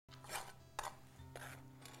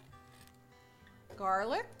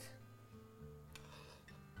garlic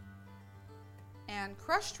and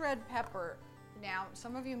crushed red pepper. Now,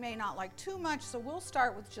 some of you may not like too much, so we'll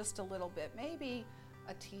start with just a little bit, maybe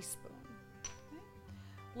a teaspoon. Okay.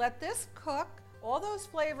 Let this cook. All those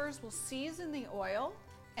flavors will season the oil,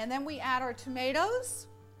 and then we add our tomatoes.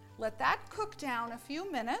 Let that cook down a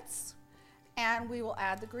few minutes, and we will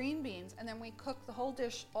add the green beans, and then we cook the whole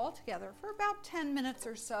dish all together for about 10 minutes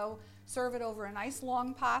or so. Serve it over a nice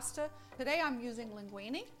long pasta. Today I'm using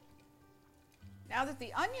linguine. Now that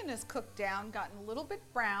the onion is cooked down, gotten a little bit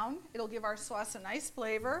brown, it'll give our sauce a nice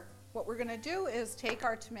flavor. What we're going to do is take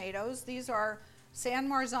our tomatoes. These are San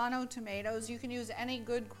Marzano tomatoes. You can use any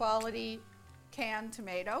good quality canned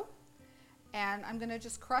tomato. And I'm going to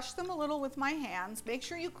just crush them a little with my hands. Make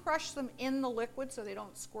sure you crush them in the liquid so they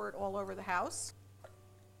don't squirt all over the house.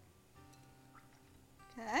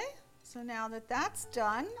 Okay, so now that that's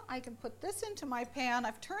done, I can put this into my pan.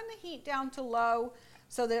 I've turned the heat down to low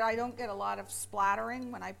so that I don't get a lot of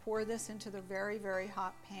splattering when I pour this into the very, very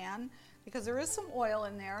hot pan, because there is some oil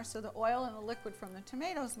in there, so the oil and the liquid from the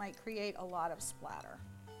tomatoes might create a lot of splatter.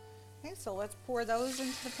 Okay, so let's pour those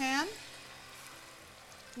into the pan.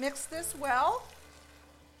 Mix this well,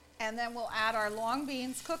 and then we'll add our long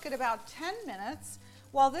beans. Cook it about 10 minutes.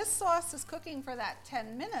 While this sauce is cooking for that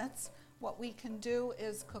 10 minutes, what we can do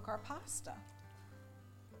is cook our pasta.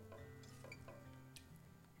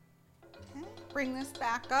 Okay. Bring this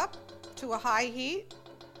back up to a high heat.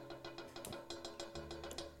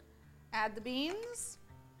 Add the beans.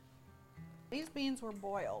 These beans were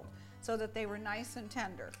boiled so that they were nice and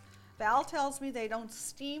tender. Val tells me they don't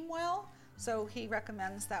steam well, so he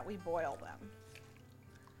recommends that we boil them.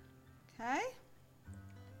 Okay.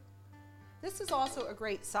 This is also a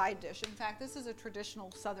great side dish. In fact, this is a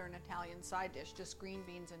traditional Southern Italian side dish, just green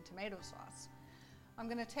beans and tomato sauce. I'm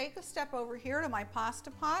going to take a step over here to my pasta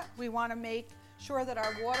pot. We want to make sure that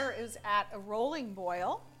our water is at a rolling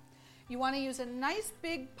boil. You want to use a nice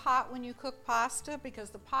big pot when you cook pasta, because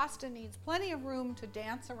the pasta needs plenty of room to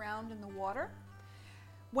dance around in the water.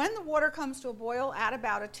 When the water comes to a boil, add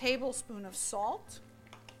about a tablespoon of salt,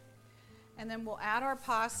 and then we'll add our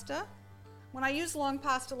pasta. When I use long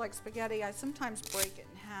pasta like spaghetti, I sometimes break it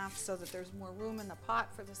in half so that there's more room in the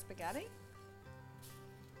pot for the spaghetti.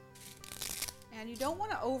 And you don't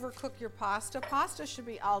want to overcook your pasta. Pasta should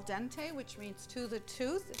be al dente, which means to the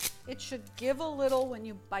tooth. It should give a little when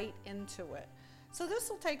you bite into it. So this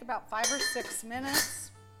will take about 5 or 6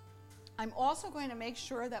 minutes. I'm also going to make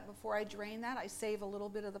sure that before I drain that, I save a little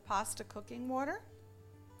bit of the pasta cooking water.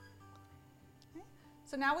 Okay.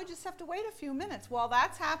 So now we just have to wait a few minutes. While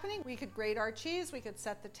that's happening, we could grate our cheese, we could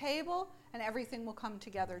set the table, and everything will come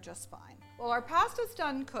together just fine. Well, our pasta's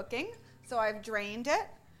done cooking, so I've drained it,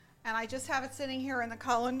 and I just have it sitting here in the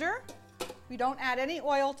colander. We don't add any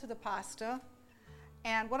oil to the pasta.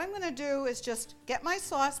 And what I'm going to do is just get my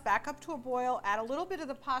sauce back up to a boil, add a little bit of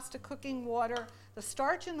the pasta cooking water. The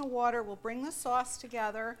starch in the water will bring the sauce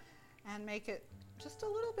together and make it just a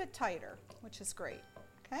little bit tighter, which is great.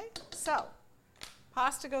 Okay, so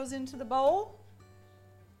pasta goes into the bowl.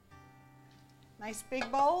 Nice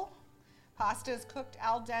big bowl. Pasta is cooked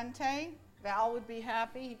al dente. Val would be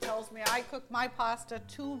happy. He tells me I cook my pasta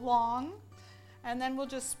too long. And then we'll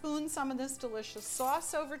just spoon some of this delicious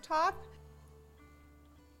sauce over top.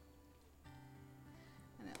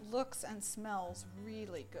 And it looks and smells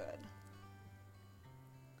really good.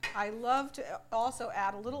 I love to also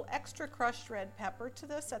add a little extra crushed red pepper to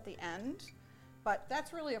this at the end, but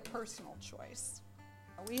that's really a personal choice.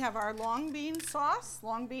 We have our long bean sauce,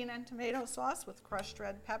 long bean and tomato sauce with crushed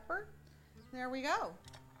red pepper. There we go.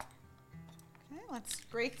 Okay, let's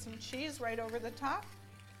grate some cheese right over the top.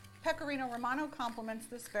 Pecorino Romano complements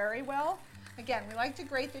this very well. Again, we like to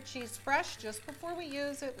grate the cheese fresh just before we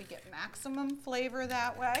use it. We get maximum flavor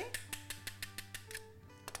that way.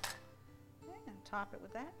 Okay, and top it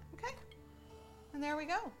with that. Okay, and there we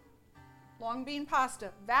go. Long bean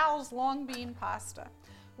pasta, Val's long bean pasta.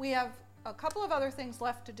 We have a couple of other things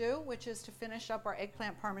left to do, which is to finish up our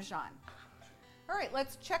eggplant parmesan. All right,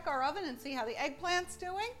 let's check our oven and see how the eggplant's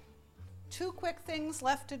doing. 2 quick things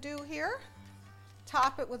left to do here.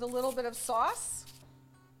 Top it with a little bit of sauce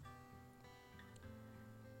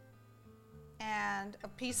and a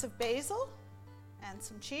piece of basil and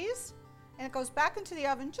some cheese. And it goes back into the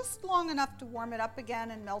oven just long enough to warm it up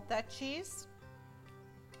again and melt that cheese.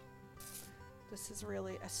 This is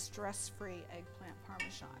really a stress-free eggplant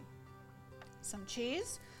parmesan. Some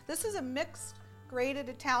cheese. This is a mixed grated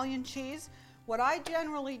Italian cheese. What I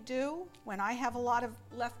generally do when I have a lot of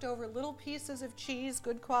leftover little pieces of cheese,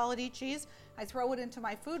 good quality cheese, I throw it into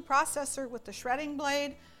my food processor with the shredding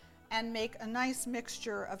blade, and make a nice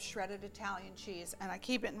mixture of shredded Italian cheese. And I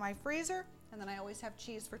keep it in my freezer, and then I always have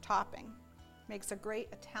cheese for topping. Makes a great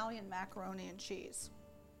Italian macaroni and cheese.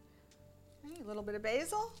 Okay, a little bit of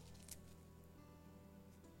basil.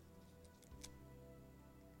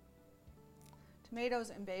 Tomatoes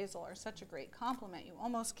and basil are such a great complement. You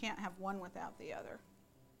almost can't have one without the other.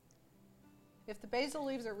 If the basil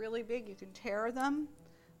leaves are really big, you can tear them.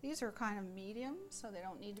 These are kind of medium, so they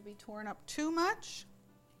don't need to be torn up too much.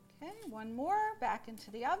 Okay, one more, back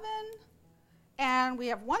into the oven. And we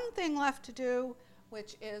have one thing left to do,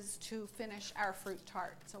 which is to finish our fruit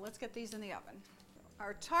tart. So let's get these in the oven.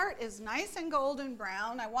 Our tart is nice and golden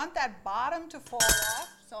brown. I want that bottom to fall off,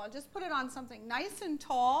 so I'll just put it on something nice and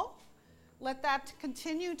tall. Let that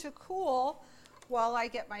continue to cool while I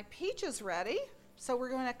get my peaches ready. So we're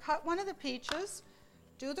going to cut one of the peaches,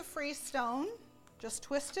 do the freestone, just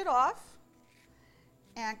twist it off,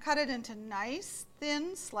 and cut it into nice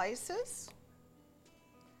thin slices.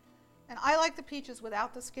 And I like the peaches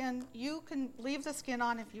without the skin. You can leave the skin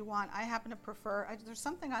on if you want. I happen to prefer, there's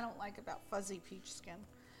something I don't like about fuzzy peach skin.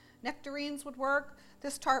 Nectarines would work.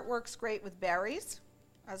 This tart works great with berries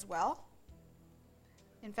as well.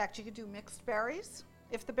 In fact, you could do mixed berries.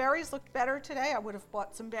 If the berries looked better today, I would have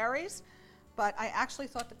bought some berries, but I actually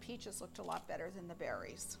thought the peaches looked a lot better than the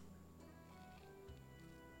berries.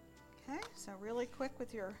 Okay, so really quick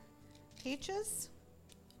with your peaches.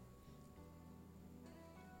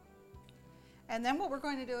 And then what we're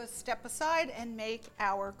going to do is step aside and make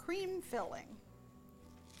our cream filling.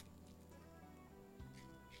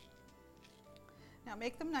 Now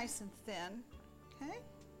make them nice and thin, okay?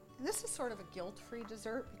 And this is sort of a guilt-free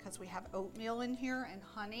dessert because we have oatmeal in here and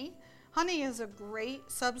honey. Honey is a great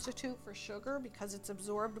substitute for sugar because it's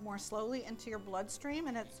absorbed more slowly into your bloodstream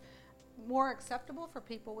and it's more acceptable for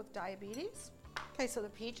people with diabetes. Okay, so the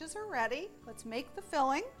peaches are ready. Let's make the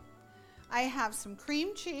filling. I have some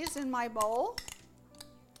cream cheese in my bowl,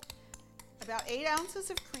 about 8 ounces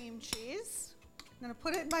of cream cheese. I'm going to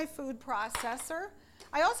put it in my food processor.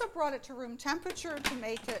 I also brought it to room temperature to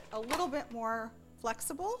make it a little bit more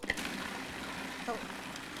flexible. So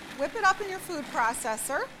whip it up in your food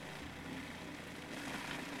processor.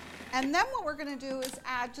 And then what we're going to do is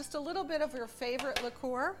add just a little bit of your favorite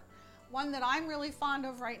liqueur. One that I'm really fond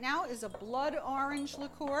of right now is a blood orange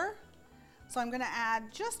liqueur. So I'm going to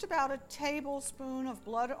add just about a tablespoon of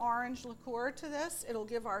blood orange liqueur to this. It'll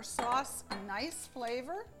give our sauce a nice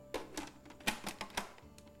flavor.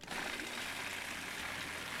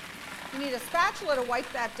 You need a spatula to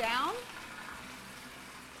wipe that down.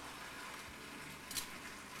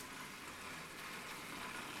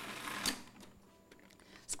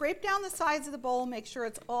 Scrape down the sides of the bowl, make sure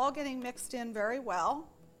it's all getting mixed in very well.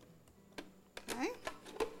 Okay.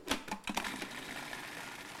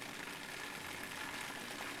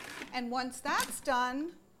 And once that's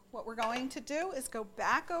done, what we're going to do is go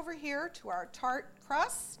back over here to our tart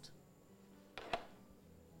crust.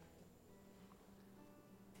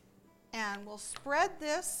 And we'll spread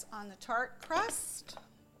this on the tart crust.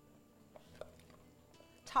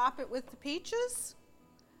 Top it with the peaches,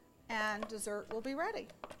 and dessert will be ready.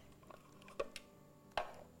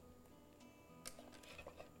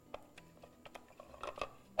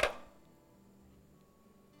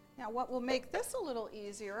 Now what will make this a little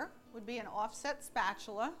easier would be an offset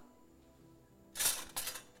spatula.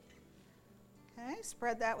 Okay,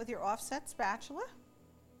 spread that with your offset spatula.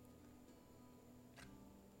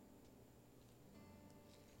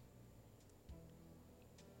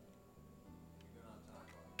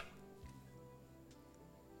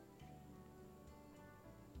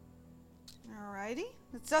 Alrighty,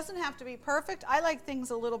 this doesn't have to be perfect. I like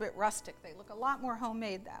things a little bit rustic. They look a lot more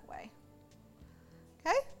homemade that way.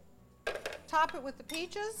 Okay? Top it with the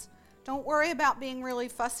peaches. Don't worry about being really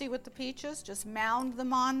fussy with the peaches. Just mound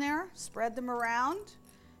them on there, spread them around.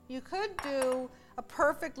 You could do a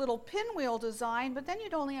perfect little pinwheel design, but then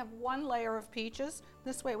you'd only have one layer of peaches.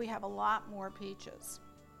 This way we have a lot more peaches.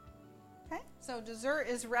 Okay, so dessert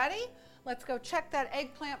is ready. Let's go check that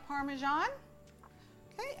eggplant parmesan.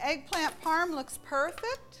 Okay, eggplant parm looks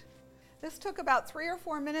perfect. This took about 3 or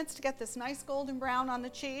 4 minutes to get this nice golden brown on the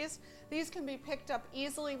cheese. These can be picked up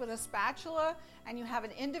easily with a spatula, and you have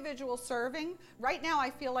an individual serving. Right now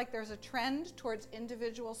I feel like there's a trend towards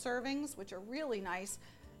individual servings, which are really nice,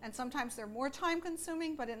 and sometimes they're more time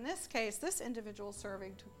consuming, but in this case, this individual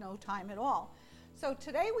serving took no time at all. So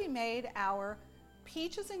today we made our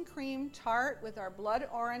peaches and cream tart with our blood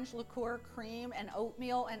orange liqueur cream and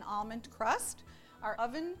oatmeal and almond crust, our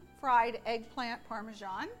oven fried eggplant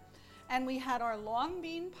parmesan, and we had our long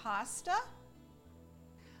bean pasta.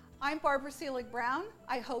 I'm Barbara Selig Brown.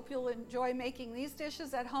 I hope you'll enjoy making these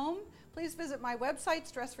dishes at home. Please visit my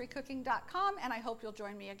website, stressfreecooking.com, and I hope you'll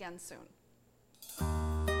join me again soon.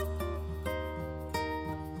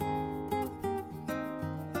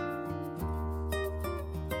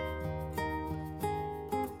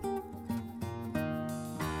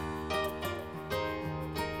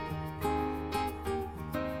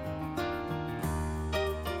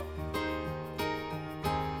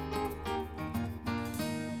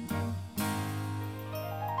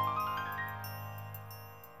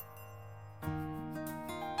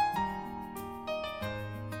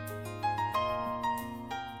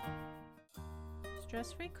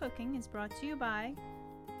 Stress-Free Cooking is brought to you by,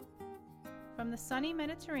 from the sunny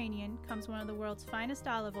Mediterranean comes one of the world's finest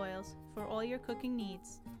olive oils for all your cooking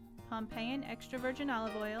needs. Pompeian extra virgin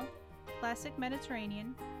olive oil, classic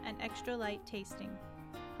Mediterranean, and extra light tasting.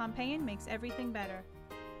 Pompeian makes everything better.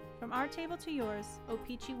 From our table to yours,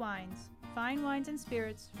 O-Pee-Chee Wines, fine wines and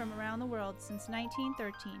spirits from around the world since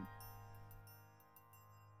 1913.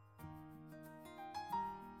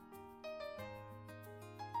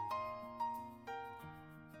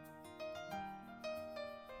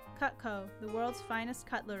 Cutco, the world's finest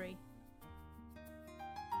cutlery.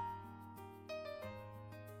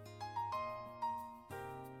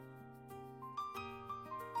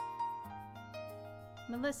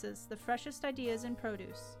 Melissa's, the freshest ideas in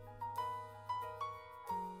produce.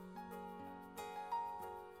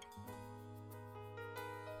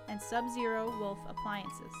 And Sub-Zero Wolf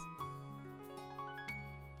Appliances.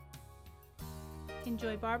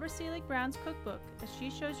 Enjoy Barbara Selig Brown's cookbook as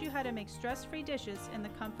she shows you how to make stress-free dishes in the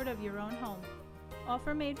comfort of your own home.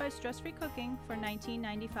 Offer made by Stress-Free Cooking for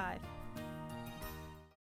 $19.95.